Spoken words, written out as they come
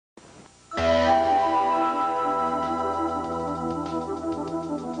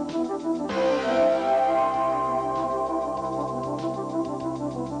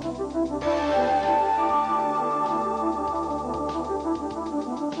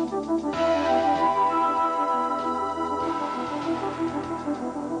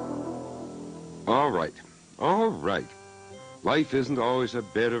Life isn't always a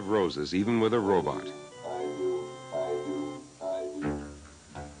bed of roses, even with a robot.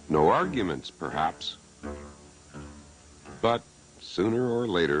 No arguments, perhaps. But sooner or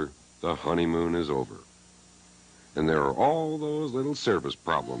later, the honeymoon is over. And there are all those little service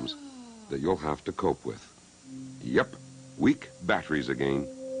problems that you'll have to cope with. Yep, weak batteries again.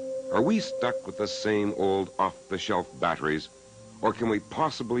 Are we stuck with the same old off-the-shelf batteries, or can we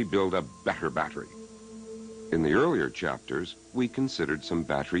possibly build a better battery? In the earlier chapters, we considered some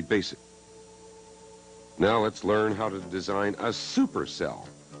battery basics. Now let's learn how to design a supercell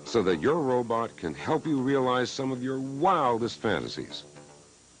so that your robot can help you realize some of your wildest fantasies.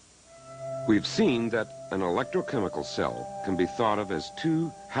 We've seen that an electrochemical cell can be thought of as two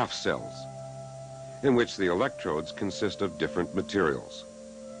half cells, in which the electrodes consist of different materials.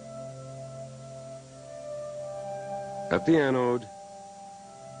 At the anode,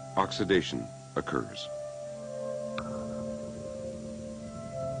 oxidation occurs.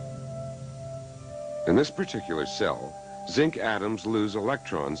 In this particular cell, zinc atoms lose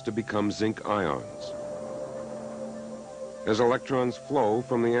electrons to become zinc ions. As electrons flow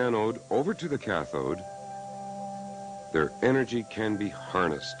from the anode over to the cathode, their energy can be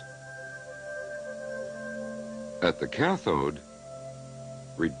harnessed. At the cathode,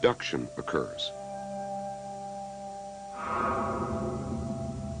 reduction occurs.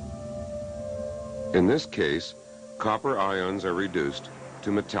 In this case, copper ions are reduced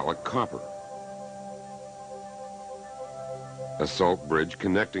to metallic copper. A salt bridge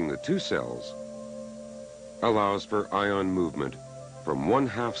connecting the two cells allows for ion movement from one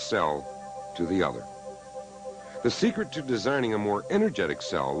half cell to the other. The secret to designing a more energetic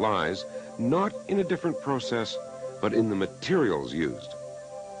cell lies not in a different process, but in the materials used.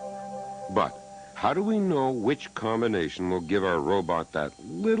 But how do we know which combination will give our robot that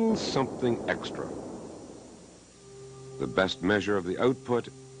little something extra? The best measure of the output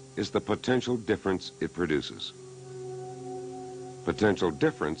is the potential difference it produces. Potential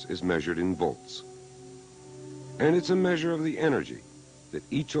difference is measured in volts. And it's a measure of the energy that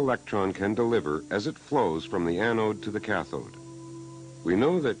each electron can deliver as it flows from the anode to the cathode. We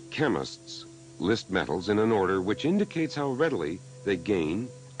know that chemists list metals in an order which indicates how readily they gain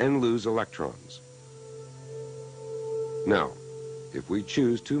and lose electrons. Now, if we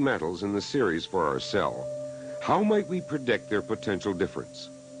choose two metals in the series for our cell, how might we predict their potential difference?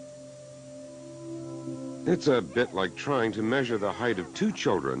 It's a bit like trying to measure the height of two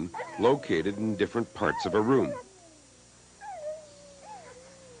children located in different parts of a room.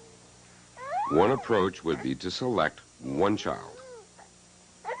 One approach would be to select one child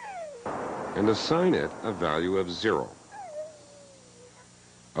and assign it a value of 0.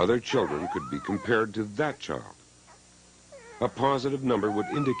 Other children could be compared to that child. A positive number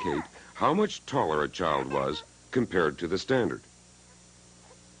would indicate how much taller a child was compared to the standard.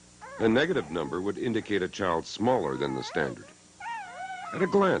 A negative number would indicate a child smaller than the standard. At a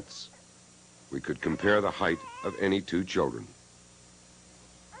glance, we could compare the height of any two children.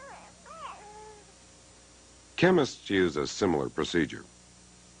 Chemists use a similar procedure.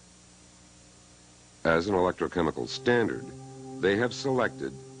 As an electrochemical standard, they have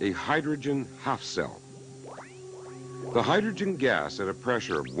selected a hydrogen half cell. The hydrogen gas at a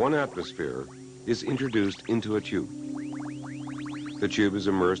pressure of 1 atmosphere is introduced into a tube. The tube is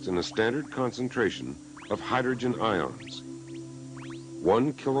immersed in a standard concentration of hydrogen ions,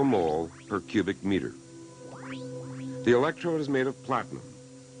 1 kilomole per cubic meter. The electrode is made of platinum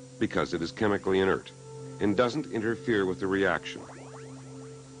because it is chemically inert and doesn't interfere with the reaction.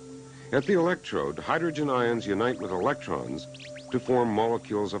 At the electrode, hydrogen ions unite with electrons to form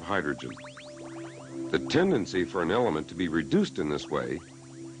molecules of hydrogen. The tendency for an element to be reduced in this way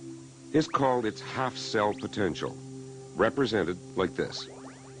is called its half-cell potential, represented like this.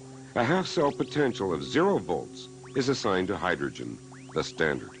 A half-cell potential of 0 volts is assigned to hydrogen, the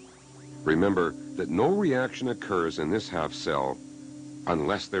standard. Remember that no reaction occurs in this half cell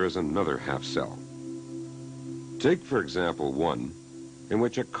unless there is another half cell. Take, for example, one in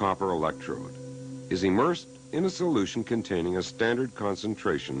which a copper electrode is immersed in a solution containing a standard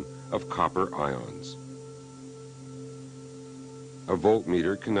concentration of copper ions. A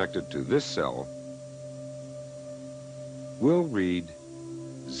voltmeter connected to this cell will read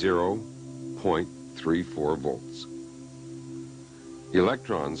 0.34 volts.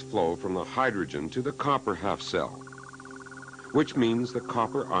 Electrons flow from the hydrogen to the copper half cell, which means the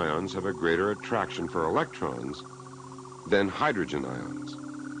copper ions have a greater attraction for electrons than hydrogen ions.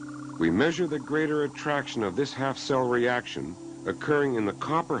 We measure the greater attraction of this half-cell reaction occurring in the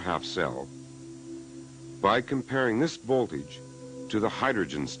copper half-cell by comparing this voltage to the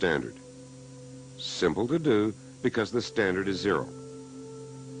hydrogen standard. Simple to do, because the standard is 0.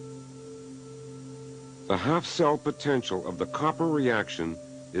 The half-cell potential of the copper reaction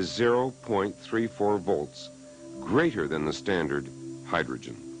is 0.34 volts, greater than the standard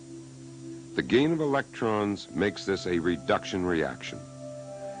hydrogen. The gain of electrons makes this a reduction reaction.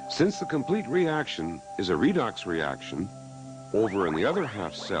 Since the complete reaction is a redox reaction, over in the other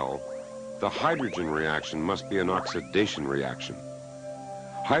half cell, the hydrogen reaction must be an oxidation reaction.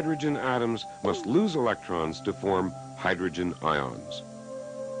 Hydrogen atoms must lose electrons to form hydrogen ions.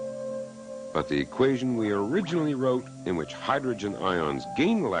 But the equation we originally wrote, in which hydrogen ions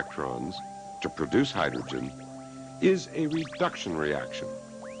gain electrons to produce hydrogen, is a reduction reaction.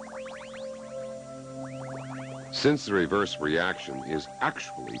 Since the reverse reaction is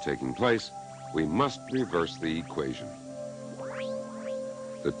actually taking place, we must reverse the equation.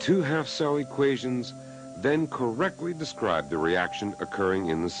 The two half-cell equations then correctly describe the reaction occurring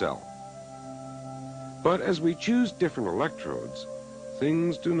in the cell. But as we choose different electrodes,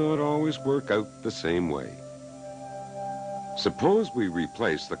 things do not always work out the same way. Suppose we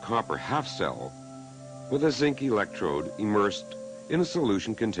replace the copper half-cell with a zinc electrode immersed in a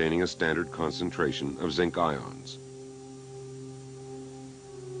solution containing a standard concentration of zinc ions.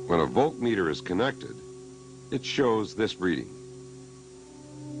 When a voltmeter is connected, it shows this reading.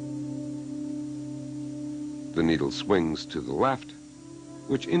 The needle swings to the left,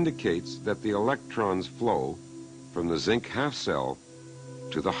 which indicates that the electrons flow from the zinc half-cell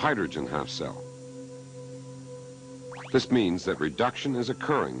to the hydrogen half-cell. This means that reduction is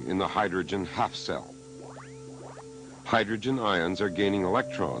occurring in the hydrogen half-cell. Hydrogen ions are gaining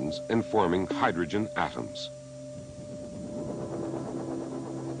electrons and forming hydrogen atoms.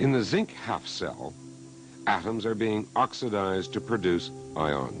 In the zinc half-cell, atoms are being oxidized to produce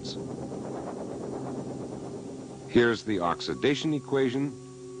ions. Here's the oxidation equation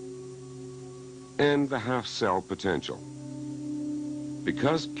and the half-cell potential.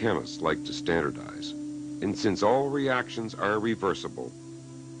 Because chemists like to standardize, and since all reactions are reversible,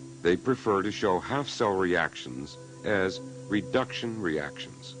 they prefer to show half-cell reactions as reduction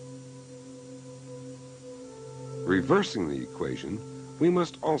reactions. Reversing the equation, we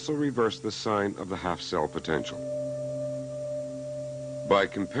must also reverse the sign of the half-cell potential. By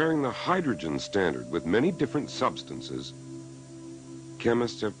comparing the hydrogen standard with many different substances,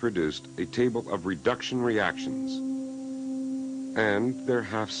 chemists have produced a table of reduction reactions and their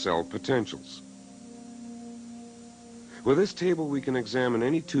half-cell potentials. With this table, we can examine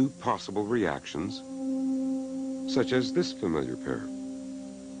any two possible reactions, such as this familiar pair.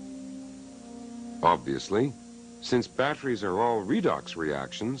 Obviously, since batteries are all redox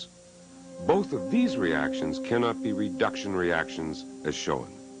reactions, both of these reactions cannot be reduction reactions as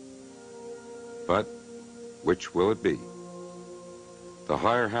shown. But which will it be? The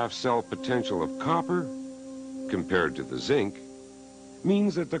higher half-cell potential of copper, compared to the zinc,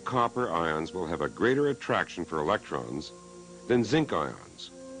 means that the copper ions will have a greater attraction for electrons than zinc ions.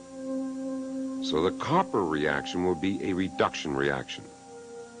 So the copper reaction will be a reduction reaction.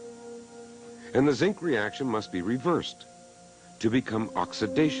 And the zinc reaction must be reversed to become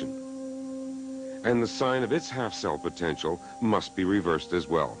oxidation. And the sign of its half-cell potential must be reversed as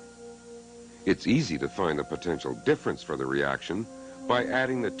well. It's easy to find the potential difference for the reaction by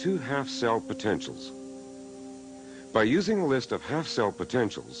adding the two half-cell potentials. By using a list of half-cell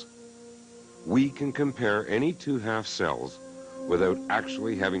potentials, we can compare any two half-cells without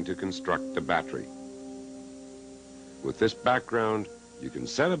actually having to construct a battery. With this background, you can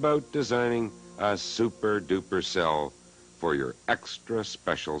set about designing a super-duper cell for your extra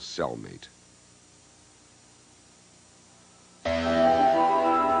special cellmate.